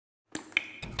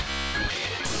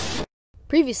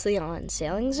Previously on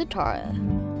Sailing Zatara.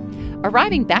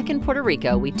 Arriving back in Puerto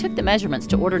Rico, we took the measurements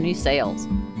to order new sails.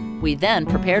 We then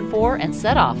prepared for and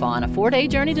set off on a 4-day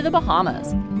journey to the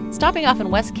Bahamas, stopping off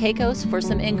in West Caicos for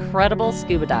some incredible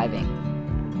scuba diving.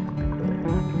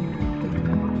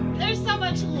 There's so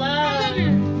much love.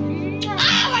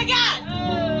 Oh my God!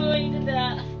 Oh, you did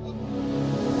that.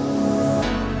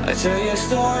 I tell you a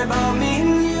story about me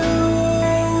and you,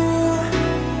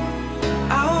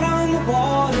 out on the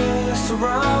water,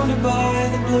 surrounded by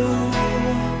the blue.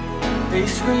 They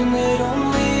scream that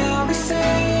only I'll be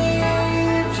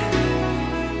saved.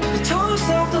 They toss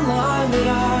off the line, but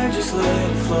I just let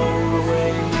it float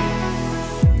away.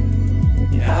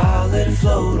 Yeah, I'll let it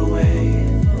float away.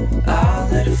 I'll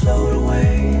let it float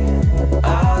away.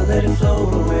 I'll let it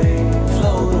float away.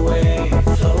 Float away,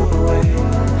 float away.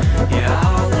 Yeah,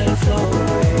 I'll let it float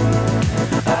away.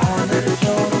 I'll let it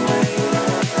float away.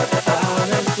 I'll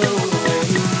let it float away.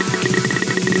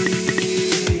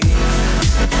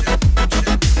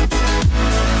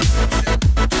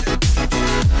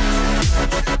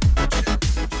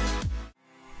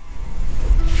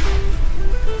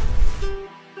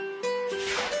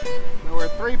 We're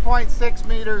 3.6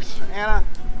 meters, Anna.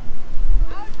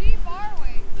 How deep are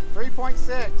we? 3.6.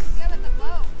 Yeah, with the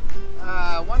boat.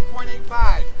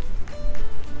 1.85.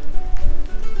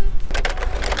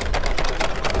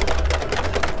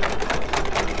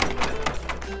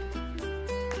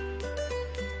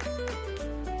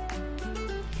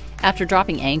 After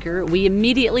dropping anchor, we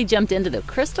immediately jumped into the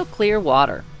crystal clear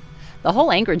water. The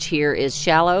whole anchorage here is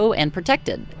shallow and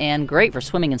protected, and great for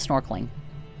swimming and snorkeling.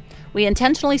 We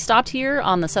intentionally stopped here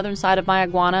on the southern side of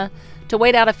Mayaguana to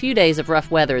wait out a few days of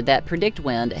rough weather that Predict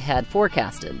Wind had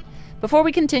forecasted, before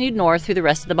we continued north through the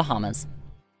rest of the Bahamas.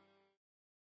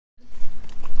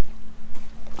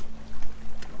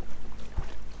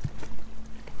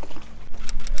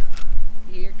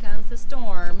 Here comes the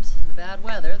storms, the bad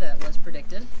weather that was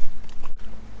predicted.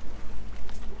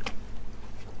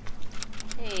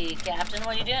 Hey, Captain,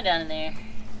 what are you doing down in there?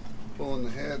 Pulling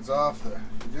the heads off the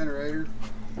generator.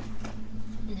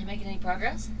 Are they making any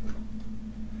progress?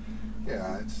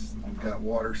 Yeah, it's got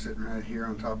water sitting right here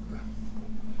on top of the...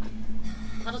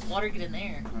 How does water get in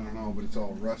there? I don't know, but it's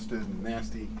all rusted and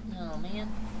nasty. Oh,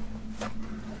 man.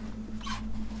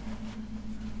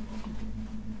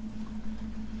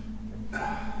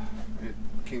 It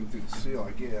came through the seal,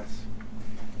 I guess.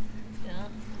 Yeah.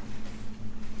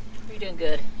 You're doing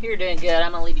good. You're doing good.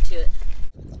 I'm gonna leave you to it.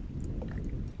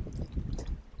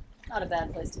 Not a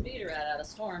bad place to be to ride out a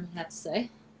storm, I have to say.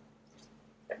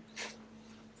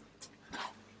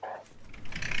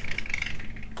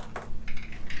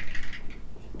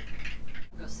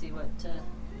 Go see what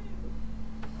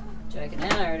Jack and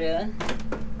Anna are doing.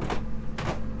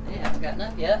 They haven't gotten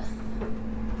up yet.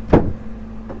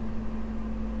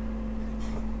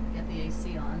 Got the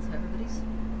AC on, so everybody's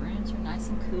rooms are nice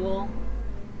and cool.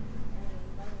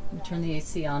 We turn the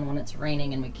AC on when it's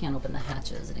raining and we can't open the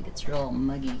hatches and it gets real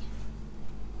muggy.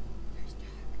 There's Jack.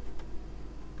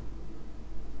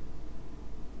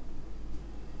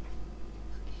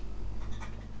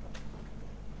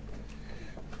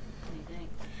 What do you think?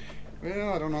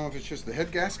 Well, I don't know if it's just the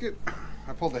head gasket.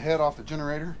 I pulled the head off the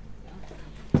generator.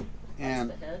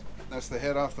 And That's the head. that's the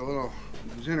head off the little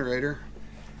generator.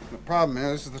 The problem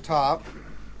is, this is the top.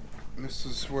 This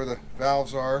is where the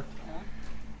valves are.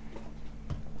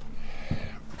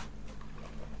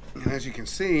 And as you can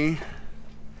see,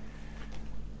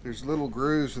 there's little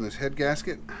grooves in this head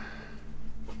gasket.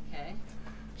 Okay.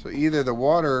 So either the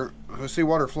water, let's see,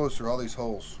 water flows through all these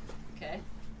holes. Okay.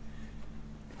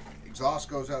 Exhaust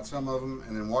goes out some of them,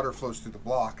 and then water flows through the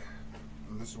block.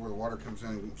 And this is where the water comes in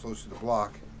and flows through the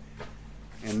block.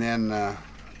 And then,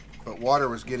 but water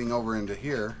was getting over into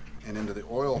here and into the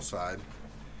oil side.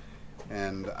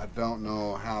 And I don't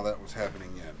know how that was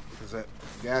happening yet, because that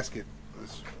gasket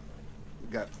has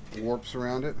got warps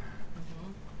around it.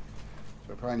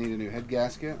 So I probably need a new head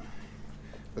gasket.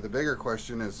 But the bigger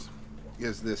question is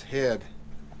this head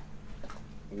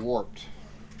warped?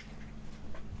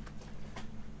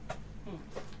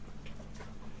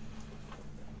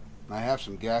 I have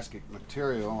some gasket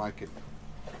material. I could,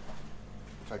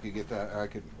 if I could get that, or I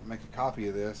could make a copy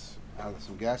of this out of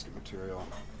some gasket material.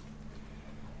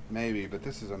 Maybe, but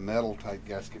this is a metal type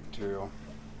gasket material.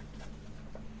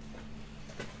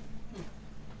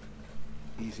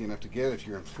 Easy enough to get if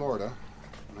you're in Florida.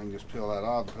 And I can just peel that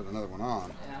off and put another one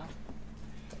on. Yeah.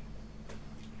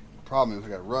 The problem is I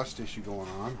got a rust issue going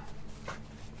on.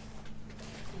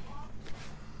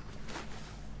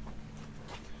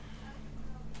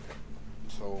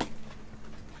 So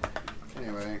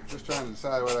anyway, just trying to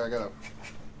decide whether I gotta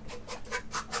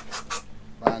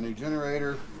buy a new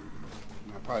generator.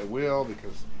 And I probably will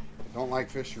because I don't like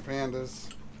Fisher Pandas.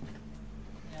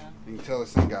 Yeah. You can tell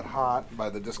this thing got hot by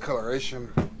the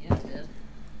discoloration. Yeah, it did.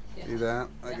 Yeah. See that?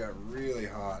 That Yeah. got really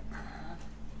hot.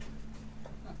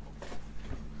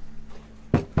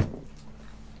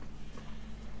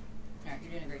 Alright,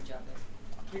 you're doing a great job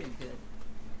though. You're doing good.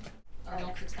 Our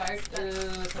milk's expired?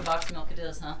 Ooh, it's a box of milk it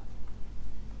is, huh?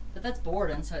 But that's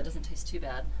Borden, so it doesn't taste too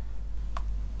bad.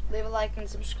 Leave a like and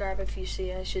subscribe if you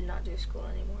see I should not do school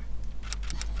anymore.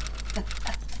 I'm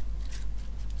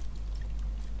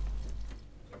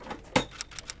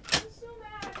so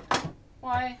mad.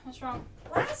 Why? What's wrong?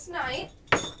 Last night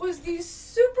was the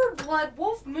super blood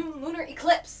wolf moon lunar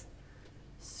eclipse.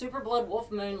 Super blood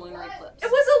wolf moon lunar eclipse. It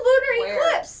was a lunar Where?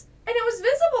 eclipse, and it was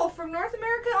visible from North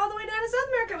America all the way down to South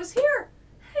America. It was here.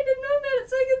 I didn't know about it,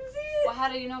 so I couldn't see it. Well, how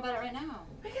do you know about it right now?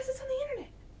 Because it's on the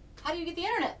internet. How do you get the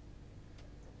internet?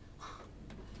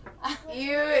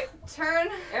 You turn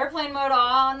Airplane mode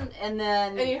on, and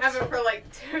then and you have it for like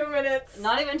 2 minutes.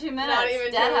 not even 2 minutes. Not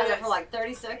even Dad 2 has it minutes. for like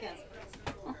 30 seconds.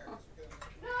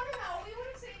 No, we would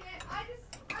have seen it.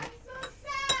 I'm so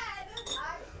sad.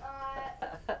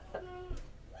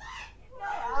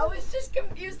 I was just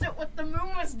confused at what the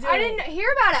moon was doing. I didn't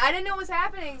hear about it. I didn't know what was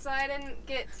happening, so I didn't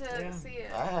get to see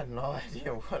it. I had no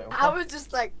idea what it was. I was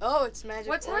just like, oh, it's magic.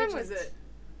 What time was origins. it?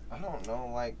 I don't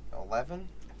know, like 11?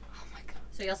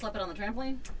 So y'all slept it on the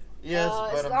trampoline? Yes,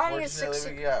 as but long as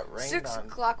unfortunately we got rained 6 on.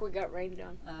 o'clock we got rained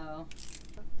on. Oh.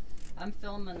 I'm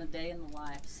filming a day in the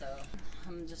life, so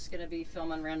I'm just going to be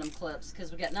filming random clips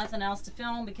because we got nothing else to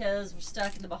film because we're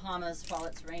stuck in the Bahamas while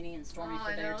it's rainy and stormy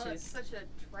for I there know, too. it's such a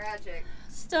tragic.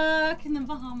 Stuck in the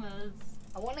Bahamas.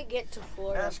 I want to get to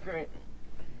Florida. That's great.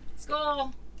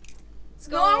 School.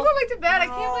 No, I'm going back to bed. I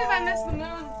can't believe I missed the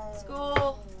moon.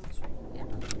 School.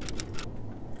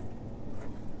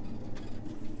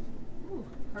 Ooh,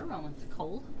 her one's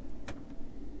cold.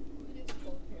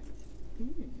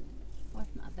 Where's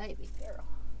my baby girl?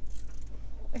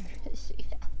 Where is she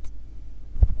at?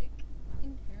 Like,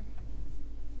 in here.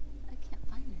 I can't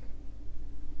find her.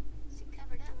 She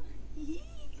covered up.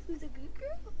 Who's a good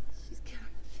girl? She's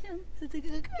covered up him. Who's a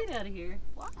good girl? Get out of here.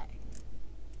 Why?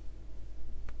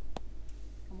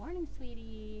 Good morning,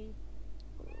 sweetie.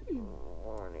 Good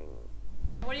morning.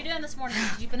 What are you doing this morning?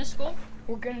 Did you finish school?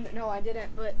 We're gonna. No, I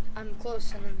didn't, but I'm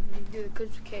close, and I'm gonna do the quiz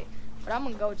with Kate. But I'm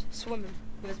gonna go swimming.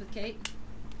 Quiz with Kate?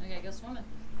 Okay, go swimming.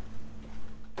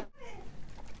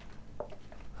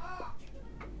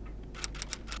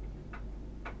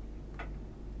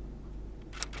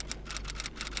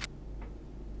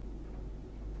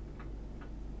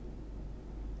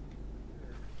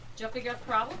 Did y'all figure out the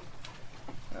problem?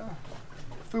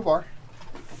 Foo bar.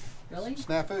 Really?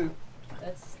 Snafu.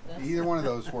 That's Either one of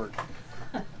those work.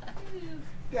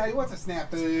 Daddy, what's a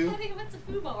snafu? I think it's a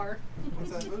foo bar.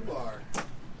 What's that foo bar?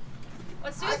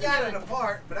 What's I Susan got doing? it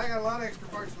apart, but I got a lot of extra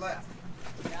parts left.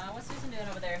 Yeah, what's Susan doing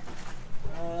over there?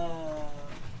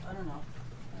 I don't know.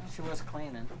 She was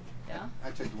cleaning. Yeah?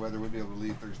 I checked the weather. We'll be able to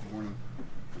leave Thursday morning.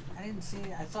 I didn't see.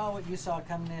 I saw what you saw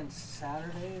coming in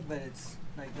Saturday, but it's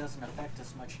like doesn't affect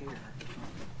us much here.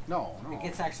 No, no. It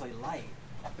gets actually light.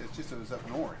 It's just it was up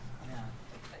north. Yeah.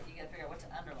 But you gotta figure out what to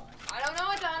underline. I don't know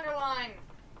what to underline.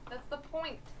 That's the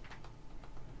point.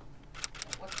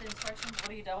 What's the instructions? What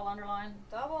do you double underline?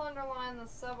 Double underline the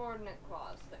subordinate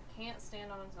clause that can't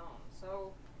stand on its own.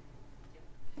 So,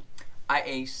 I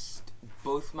aced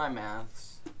both my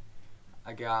maths.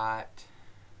 I got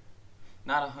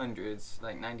not 100s,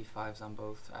 like 95s on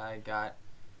both. I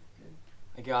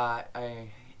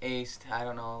aced, I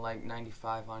don't know, like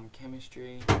 95 on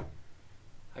chemistry.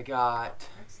 I got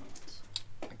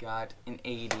an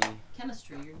 80.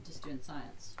 Chemistry, you're just doing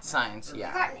science. Science,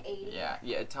 yeah. got an 80.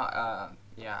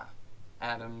 Yeah,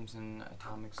 atoms and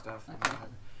atomic stuff. And Okay. all that.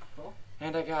 Cool.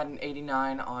 And I got an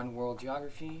 89 on world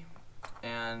geography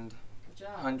and Good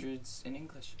job. hundreds in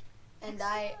English. And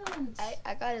Excellent.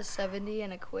 I got a 70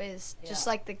 in a quiz, just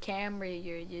Yeah. like the camera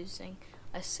you're using,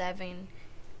 a 7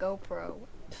 GoPro.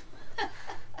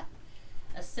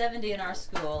 A 70 in our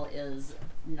school is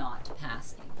not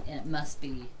passing, and it must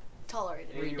be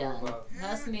Tolerated. redone.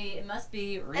 It must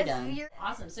be redone.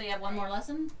 Awesome. So you have one more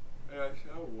lesson? Yeah,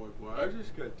 I would. Well, I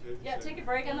just got to take Yeah, take a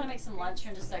break. I'm gonna make some lunch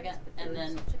here in just a second, and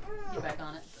then get back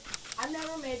on it. I've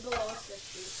never made below a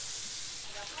 60.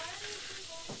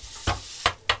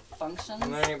 Functions.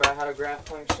 I'm learning about how to graph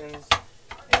functions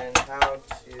and how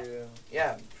to,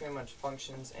 pretty much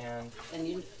functions and And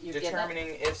you get that.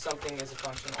 determining if something is a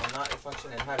function or not a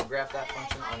function and how to graph that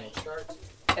function on a chart,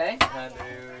 Okay. how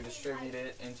to distribute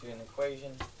it into an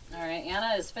equation. All right.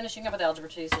 Anna is finishing up with algebra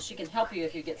 2, so she can help you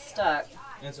if you get stuck.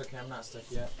 It's okay, I'm not stuck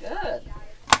yet. Good.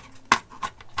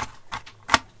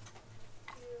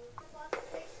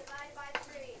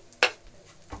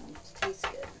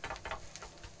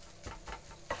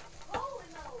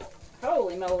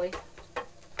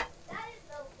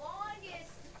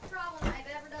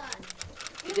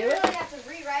 You do it? really have to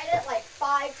rewrite it like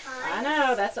 5 times. I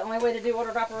know. That's the only way to do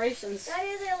order of operations. That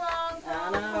is a long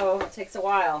I time. know. It takes a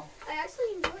while. I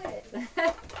actually enjoy it.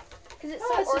 Because it's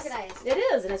Oh, so it's just- organized. it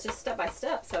is, and it's just step by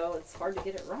step, so it's hard to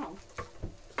get it wrong.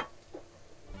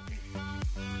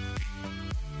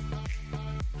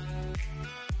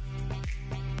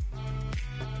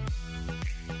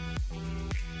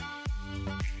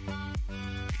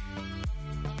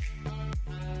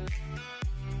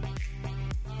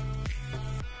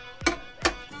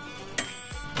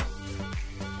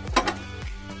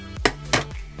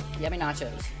 Yummy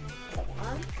nachos.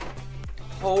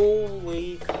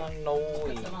 Holy Put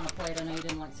cannoli. them on a plate. I know you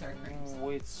didn't like sour creams. Oh,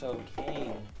 it's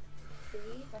okay.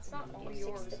 That's not all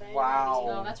yours. Wow.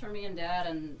 No, that's for me and Dad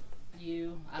and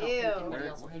you. I don't think anybody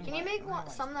else will eat Can you it. make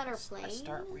some that are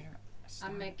plain?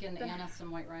 I'm making Anna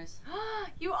some white rice.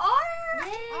 You are?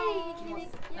 Yay! Oh. Can you make?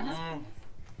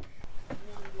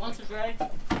 Once it's ready,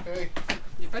 Okay.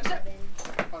 you fix it.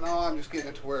 Oh no, I'm just getting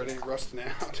it to where it ain't rusting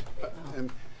out. And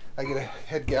I get a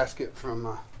head gasket from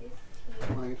my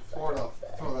Ford. I'll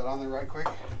throw that on there right quick.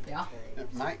 Yeah.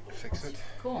 It might fix it.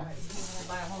 Cool. We'll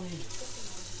buy a whole new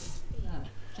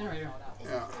generator.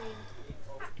 Yeah.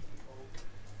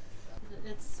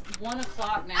 It's 1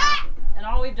 o'clock now, and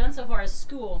all we've done so far is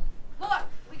school. Look,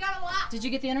 we got a lot. Did you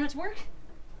get the internet to work?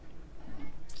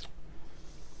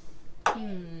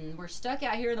 We're stuck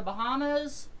out here in the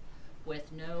Bahamas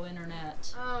with no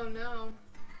internet. Oh no.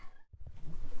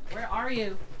 Where are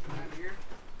you? Right here.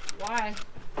 Why?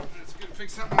 Let's go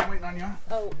fix something. I'm waiting on you.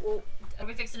 Oh, well, are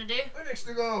we fixing to do? We're next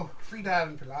to go free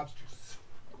diving for lobsters.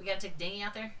 We gotta take a dinghy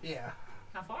out there? Yeah.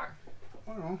 How far?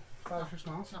 I don't know, 5 or 6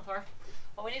 miles. Not far.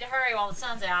 Well, we need to hurry while the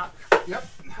sun's out. Yep.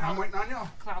 I'm waiting on y'all.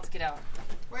 Clouds get out.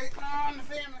 Waiting on the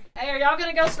family. Hey, are y'all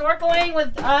gonna go snorkeling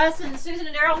with us and Susan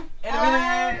and Daryl? In a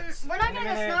minute. We're not gonna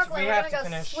go snorkeling. We We're have gonna to go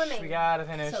finish. swimming. We gotta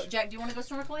finish. So, Jack, do you want to go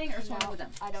snorkeling or swimming with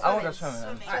them? I don't. I want to go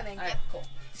swimming. Swimming. All right, cool.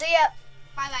 See ya.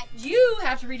 Bye bye. You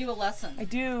have to redo a lesson. I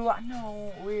do. I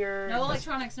know. We're. No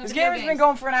electronics, no This video game has games. been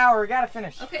going for an hour. We gotta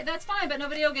finish. Okay, that's fine, but no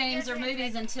video games or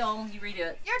movies until you redo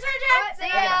it. Your turn, Jack. See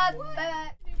ya. Bye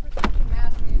bye.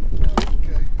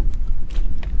 Okay.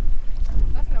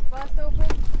 That's gonna bust open.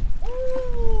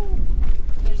 Ooh!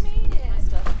 You made it. My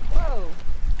stuff. Whoa!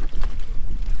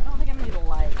 I don't think I'm gonna need a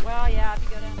light. Well, yeah, if you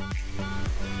go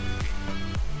down.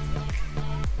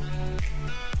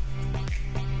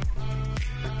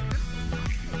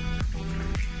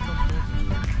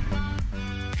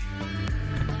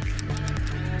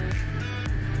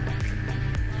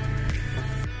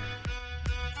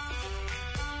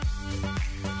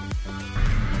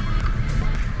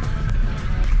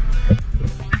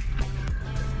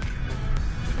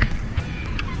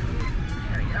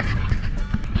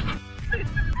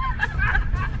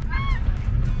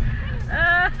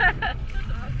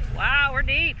 Wow, we're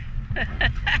deep. I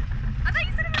thought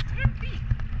you said it was 10 feet.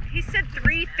 He said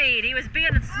 3 feet. He was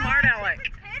being a smart aleck.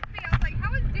 10 feet. I was like,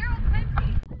 how is Daryl 10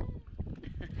 feet?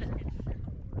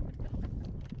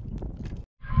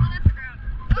 Oh, that's the ground.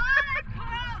 Oh, that's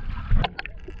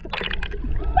cool.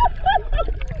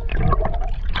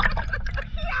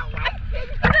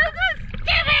 This is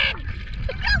Steven!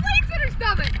 She's got weights in her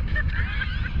stomach.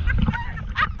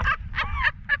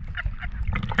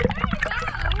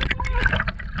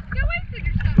 Get weights in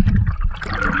your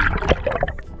stomach.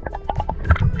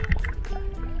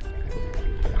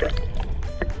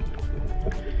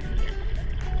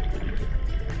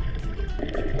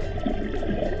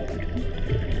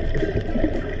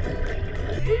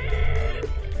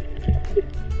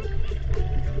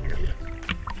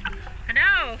 I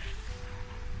know.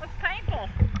 Looks painful.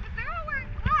 But they're all wearing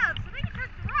gloves, so they can touch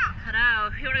the rock. I know.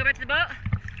 You want to go back to the boat?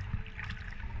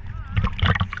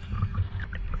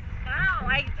 Wow,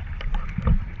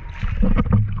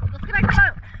 let's get back to the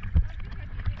boat.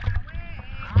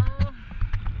 Oh.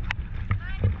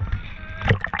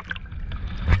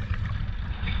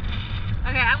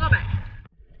 Okay, I'll go back.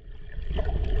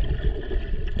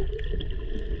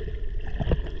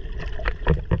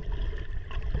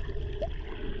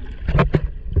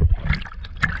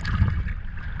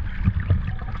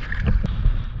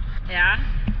 Yeah,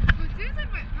 Well, Susan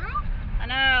went through. I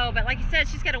know, but like you said,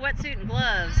 she's got a wetsuit and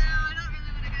gloves. I don't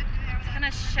really want to go through there. It's kind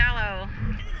of shallow.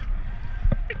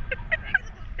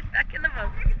 Back in the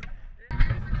boat.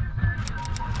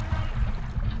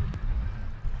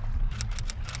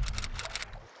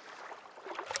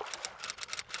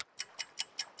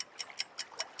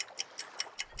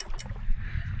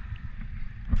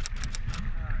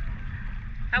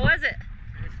 How was it?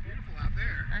 It's beautiful out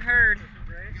there. I heard.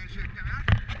 You guys should come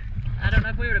out. I don't know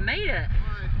if we would have made it.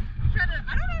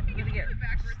 I don't know if you can Get- do it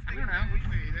backwards. I don't know. We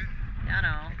made it. Yeah, I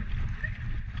know.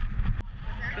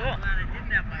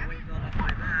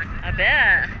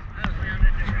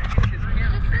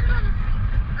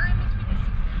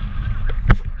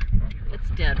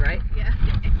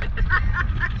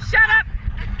 Shut up!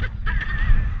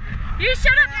 You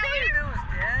shut up, Steve!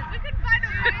 We could find a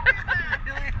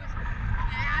way.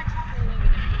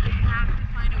 We have to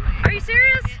find a way. Are you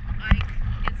serious?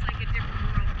 It's like a different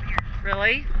world from here.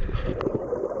 Really?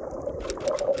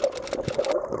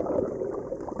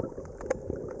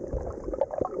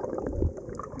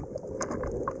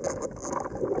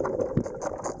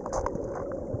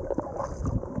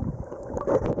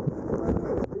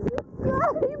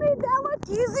 You made that look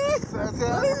easy.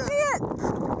 Let me see it.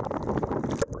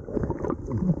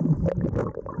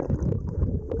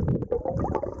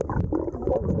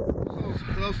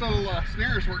 Those little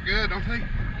snares work good, don't they?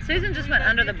 Susan just went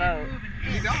under the boat.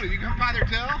 You don't. You can by their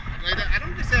tail. I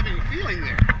don't just have any feeling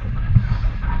there.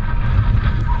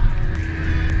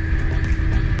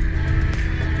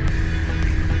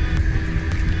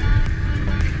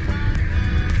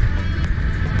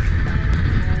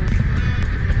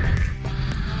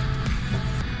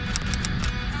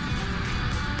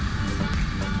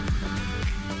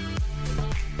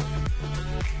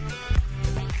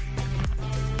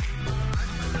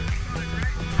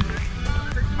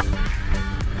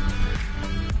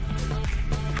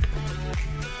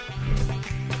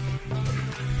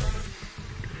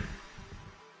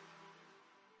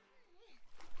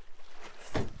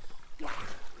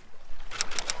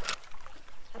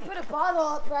 Bottle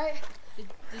up, right? Did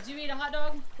you eat a hot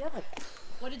dog? Yeah.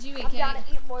 What did you eat, I'm Kate? down to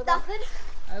eat more. Nothing.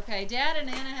 Okay, Dad and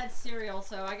Anna had cereal,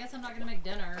 so I guess I'm not gonna make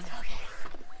dinner. Okay.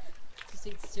 Just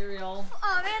eat cereal.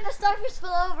 Oh man, the starfish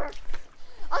fell over.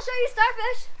 I'll show you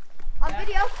starfish on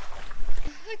video.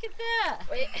 Look at that.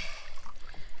 Wait.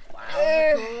 Wow, those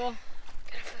are cool.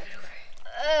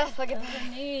 Look at Those are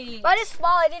neat. Mine is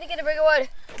small. I need to get a bigger one.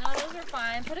 No, those are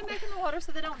fine. Put them back in the water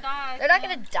so they don't die. They're not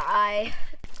gonna die.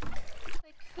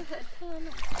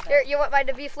 Here, you want mine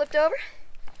to be flipped over?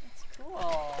 That's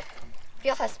cool.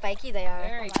 Feel how spiky they are.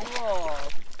 Very cool.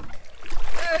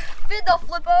 Finn, they'll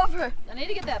flip over. I need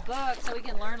to get that book so we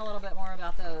can learn a little bit more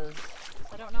about those.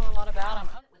 I don't know a lot about them.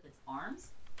 With its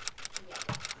arms?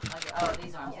 Like, oh,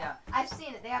 these arms, yeah. I've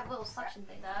seen it. They have little suction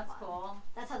things. That's cool.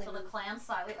 That's how they So the clam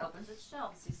slightly opens its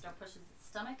shell. The sea star pushes its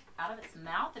stomach out of its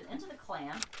mouth and into the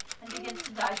clam and begins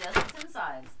to digest its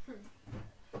insides.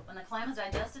 When the clam is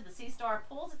digested, the sea star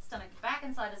pulls its stomach back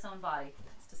inside its own body.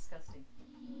 That's disgusting.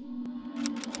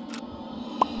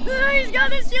 He's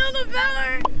got his shield of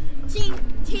valor. Ching,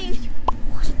 ching.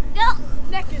 No.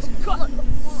 Neck is cut.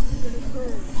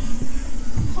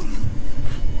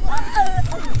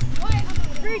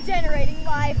 Regenerating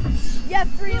life. Yeah,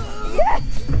 free. Yes.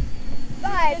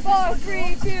 5, 4,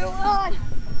 3, 2, 1.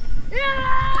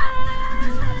 Yeah.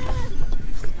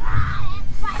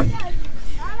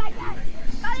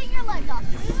 Cutting your legs off.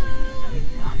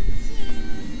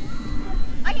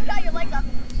 I can cut your legs off.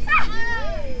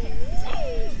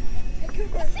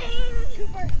 Cooper.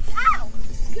 Cooper. Ow.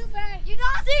 Cooper. You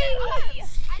not see.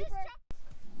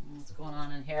 What's going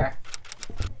on in here?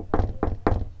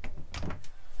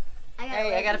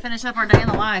 Hey, I gotta finish up our day in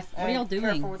the life. What are y'all doing?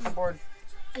 Careful with the board.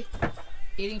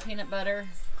 Eating peanut butter.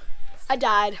 I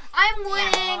died. I'm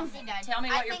winning. Tell me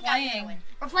what you're playing.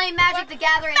 We're playing Magic the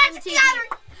Gathering. Magic the Gathering.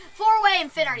 4-way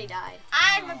and Finn already died.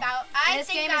 This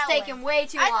game is taking way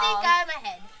too long. I think I'm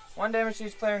ahead. One damage to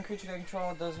each player and creature they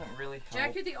control doesn't really help.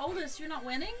 Jack, you're the oldest. You're not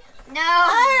winning? No.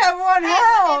 I have one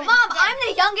health. Mom, I'm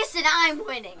the youngest and I'm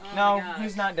winning. No,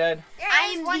 he's not dead.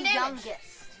 I'm the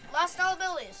youngest. Lost all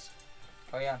abilities.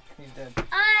 Oh yeah, he's dead.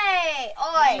 Hey,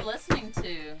 What are you oi. listening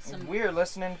to? We're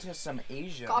listening to some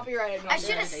Asia. Copyrighted. I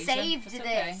should have Asian? saved It's this.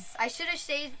 okay. I should have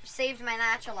saved my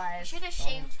natural life. Should have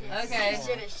shaved this. Okay. I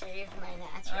should have saved my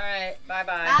natural. All right.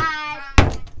 Bye-bye.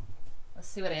 Bye. Let's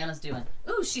see what Anna's doing.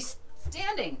 Ooh, she's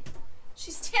standing.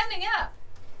 She's standing up.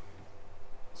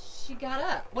 She got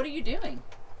up. What are you doing?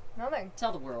 Nothing.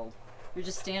 Tell the world. You're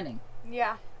just standing.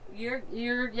 Yeah. You're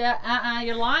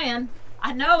lying.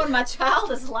 I know when my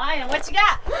child is lying. What you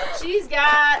got? She's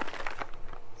got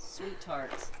sweet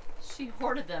tarts. She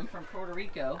hoarded them from Puerto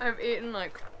Rico. I've eaten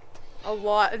like a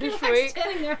lot You're this like week.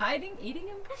 standing there hiding, eating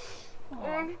them?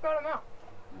 I just got them out.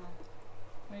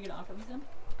 Are you going to offer me some?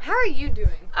 How are you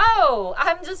doing? Oh,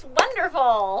 I'm just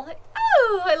wonderful.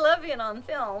 Oh, I love being on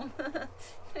film.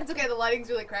 It's okay, the lighting's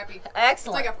really crappy.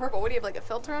 Excellent. It's like a purple. What do you have, like a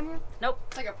filter on here? Nope.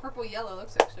 It's like a purple yellow.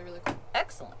 Looks actually really cool.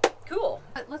 Excellent. Cool.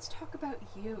 But let's talk about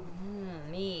you.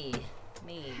 Me.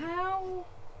 How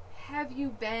have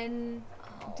you been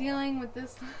dealing with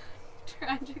this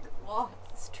tragic loss?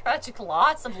 This tragic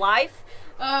loss of life.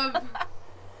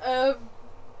 Of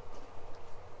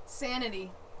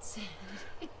sanity.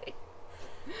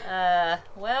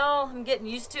 Well, I'm getting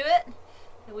used to it.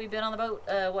 We've been on the boat,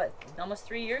 almost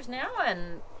 3 years now,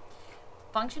 and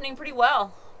functioning pretty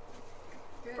well.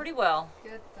 Good. Pretty well.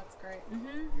 Good, that's great.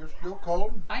 You're still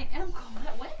cold? I am cold.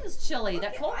 That wind is chilly.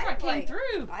 That cold front came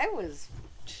through. I was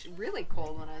really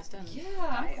cold when I was done. Yeah,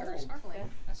 I'm cold. Snorkeling.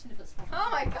 I should have put snorkeling. Oh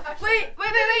my gosh. Wait.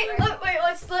 Look, wait.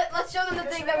 Let's show them the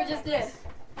thing that we just did.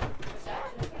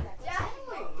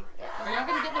 Are y'all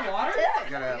gonna get in the water?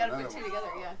 We gotta put two together,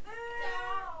 yeah.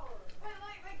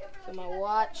 So my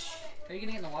watch. Are you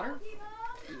gonna get in the water?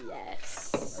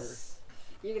 Yes.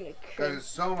 You're gonna. Because it's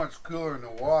so much cooler in the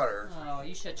water. Oh,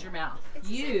 you shut your mouth. It's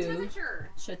the same temperature.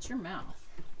 Shut your mouth.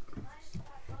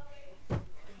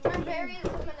 My berry is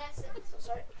luminescent.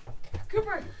 Sorry.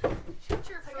 Cooper, Shut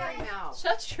your furry mouth.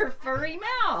 shut your furry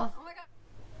mouth. Oh my god.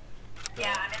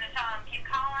 Yeah, I'm gonna tell him keep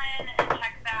calling and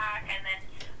check back, and then,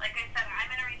 like I said, I'm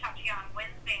gonna reach out to you on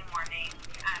Wednesday morning.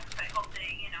 So I hope that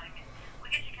we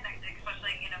get you connected,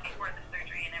 especially before the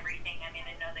surgery and everything. I mean,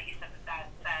 I know that you said that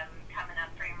that's coming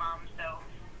up for your mom. So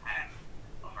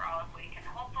overall, if we can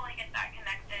hopefully get that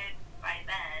connected by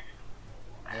then.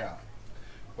 Yeah.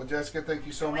 Well, Jessica, thank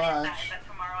you so When is that? much. Is that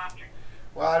tomorrow after?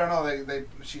 Well, I don't know.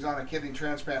 She's on a kidney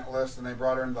transplant list, and they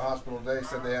brought her into the hospital today.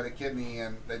 Said they had a kidney,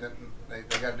 and they didn't. They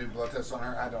got to do blood tests on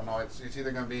her. I don't know. It's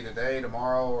either going to be today,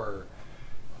 tomorrow, or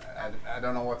I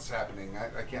don't know what's happening.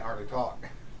 I can't hardly talk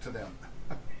to them.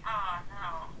 Oh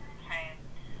no. Okay.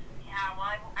 Yeah.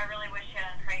 Well, I really wish you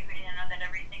and pray for you. I know that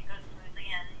everything goes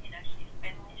smoothly, and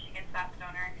she gets that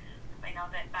donor. I know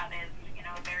that is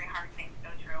a very hard thing to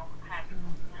go through.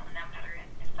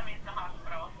 If somebody's in the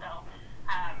hospital, so.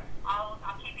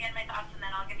 I'll keep you in my thoughts, and then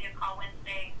I'll give you a call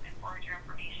Wednesday and forward your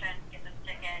information, get this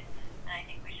ticket, and I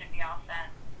think we should be all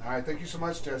set. All right. Thank you so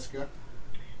much, Jessica.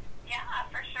 Yeah,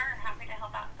 for sure. Happy to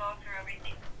help out and go through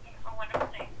everything. Have a wonderful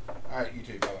day. All right. You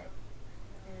too.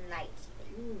 Bye-bye. Night.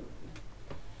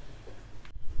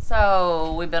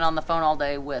 So we've been on the phone all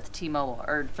day with T-Mobile,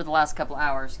 or for the last couple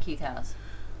hours. Keith has.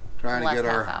 Trying to last get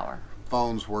half our hour.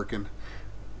 phones working.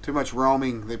 Too much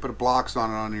roaming. They put blocks on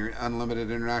it on your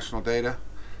unlimited international data.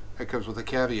 That comes with a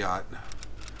caveat.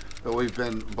 But we've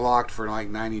been blocked for like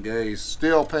 90 days,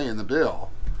 still paying the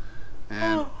bill.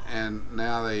 And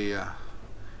now they,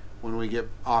 when we get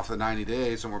off the 90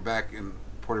 days and we're back in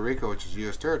Puerto Rico, which is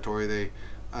U.S. territory, they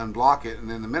unblock it. And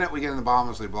then the minute we get in the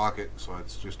Bahamas, they block it. So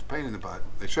it's just a pain in the butt.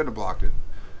 They shouldn't have blocked it.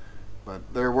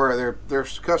 But their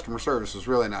customer service is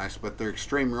really nice, but their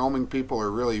extreme roaming people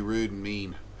are really rude and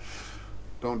mean.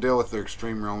 Don't deal with their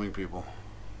extreme roaming people.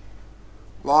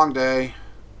 Long day.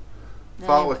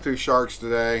 Fought with two sharks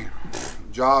today.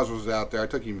 Jaws was out there. I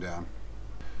took him down.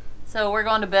 So we're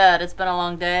going to bed. It's been a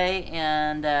long day,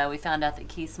 and we found out that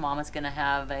Keith's mom is going to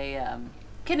have a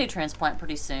kidney transplant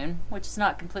pretty soon, which is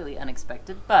not completely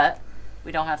unexpected, but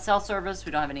we don't have cell service.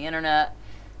 We don't have any internet.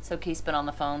 So Keith's been on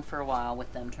the phone for a while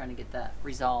with them trying to get that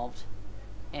resolved.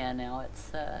 And now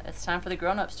it's time for the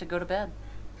grown-ups to go to bed.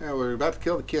 Yeah, we're about to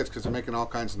kill the kids because they're making all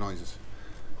kinds of noises.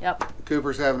 Yep.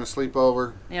 Cooper's having a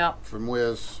sleepover. Yep. From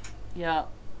Wiz. Yep.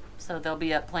 So they'll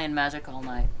be up playing Magic all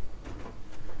night.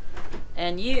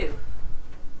 And you?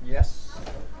 Yes.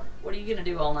 What are you going to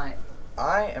do all night?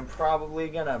 I am probably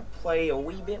going to play a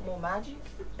wee bit more Magic,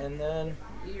 and then...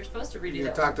 You're supposed to redo You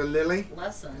that talk to Lily?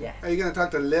 lesson. Yeah. Are you going to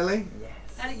talk to Lily?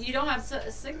 Yes. You don't have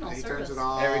signal He service. turns it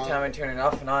on. Every time I turn it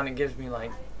off and on, it gives me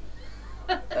like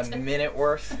a minute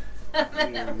worth,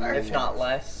 if not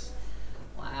less.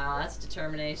 Wow, that's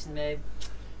determination, babe.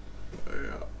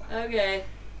 Yeah. Okay.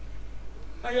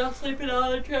 Are y'all sleeping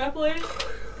on the trampoline?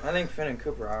 I think Finn and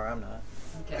Cooper are. I'm not.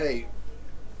 Okay. Hey,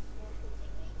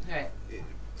 All right.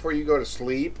 before you go to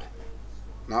sleep,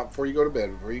 not before you go to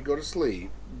bed, before you go to sleep,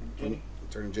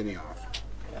 turn Jenny off.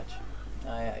 Gotcha.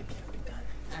 I can't be done.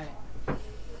 All right.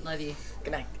 Love you.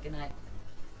 Good night. Good night.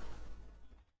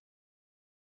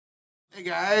 Hey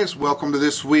guys, welcome to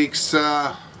this week's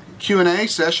Q&A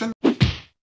session.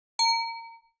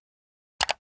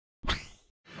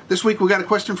 This week we got a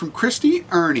question from Christy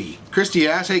Ernie. Christy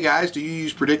asks, hey guys, do you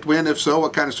use PredictWind? If so,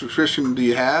 what kind of subscription do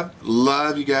you have?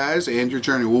 Love you guys and your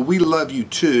journey. Well, we love you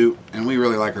too, and we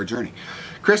really like our journey.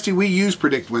 Christy, we use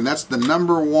PredictWind. That's the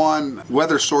 #1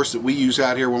 weather source that we use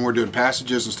out here when we're doing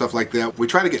passages and stuff like that. We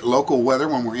try to get local weather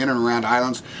when we're in and around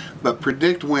islands, but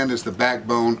PredictWind is the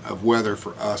backbone of weather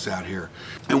for us out here.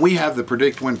 And we have the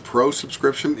PredictWind Pro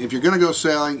subscription. If you're going to go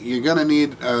sailing, you're going to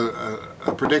need a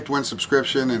PredictWind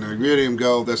subscription and a Iridium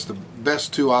Go. That's the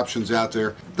best two options out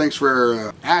there. Thanks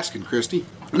for asking, Christy.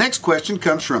 Next question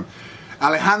comes from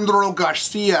Alejandro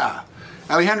Garcia.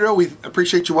 Alejandro, we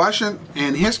appreciate you watching,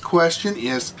 and his question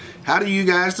is, how do you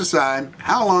guys decide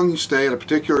how long you stay at a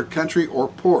particular country or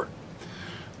port?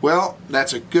 Well,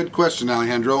 that's a good question,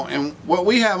 Alejandro. And what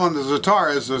we have on the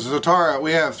Zatara is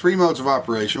we have 3 modes of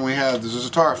operation. We have the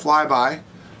Zatara flyby,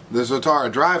 the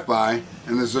Zatara drive-by,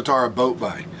 and the Zatara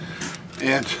boat-by.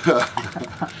 And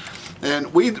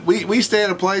and we stay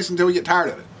at a place until we get tired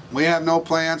of it. We have no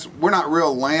plans. We're not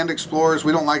real land explorers.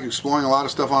 We don't like exploring a lot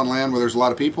of stuff on land where there's a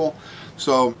lot of people.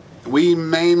 So we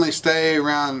mainly stay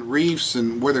around reefs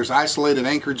and where there's isolated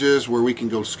anchorages where we can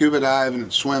go scuba diving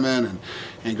and swimming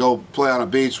and go play on a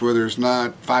beach where there's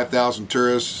not 5,000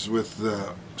 tourists with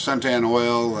suntan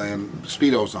oil and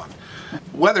Speedos on.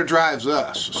 Weather drives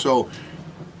us. So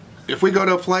if we go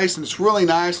to a place and it's really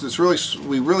nice and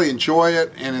we really enjoy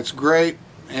it and it's great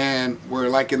and we're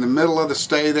like in the middle of the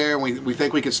stay there and we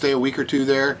think we could stay a week or 2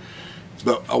 there,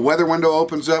 but a weather window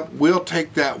opens up, we'll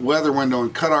take that weather window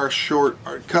and cut our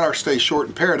stay short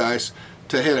in paradise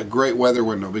to hit a great weather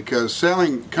window, because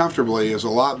sailing comfortably is a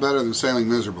lot better than sailing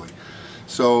miserably.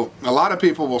 So a lot of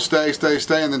people will stay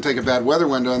and then take a bad weather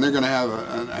window and they're going to have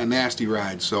a nasty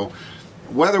ride. So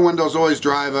weather windows always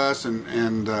drive us,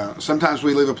 and sometimes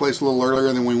we leave a place a little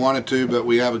earlier than we wanted to, but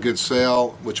we have a good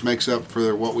sail, which makes up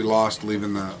for what we lost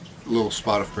leaving the little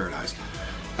spot of paradise.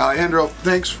 Alejandro,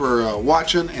 thanks for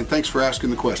watching, and thanks for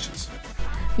asking the questions.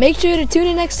 Make sure to tune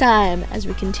in next time as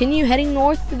we continue heading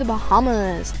north to the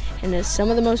Bahamas and to some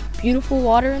of the most beautiful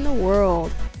water in the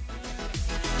world.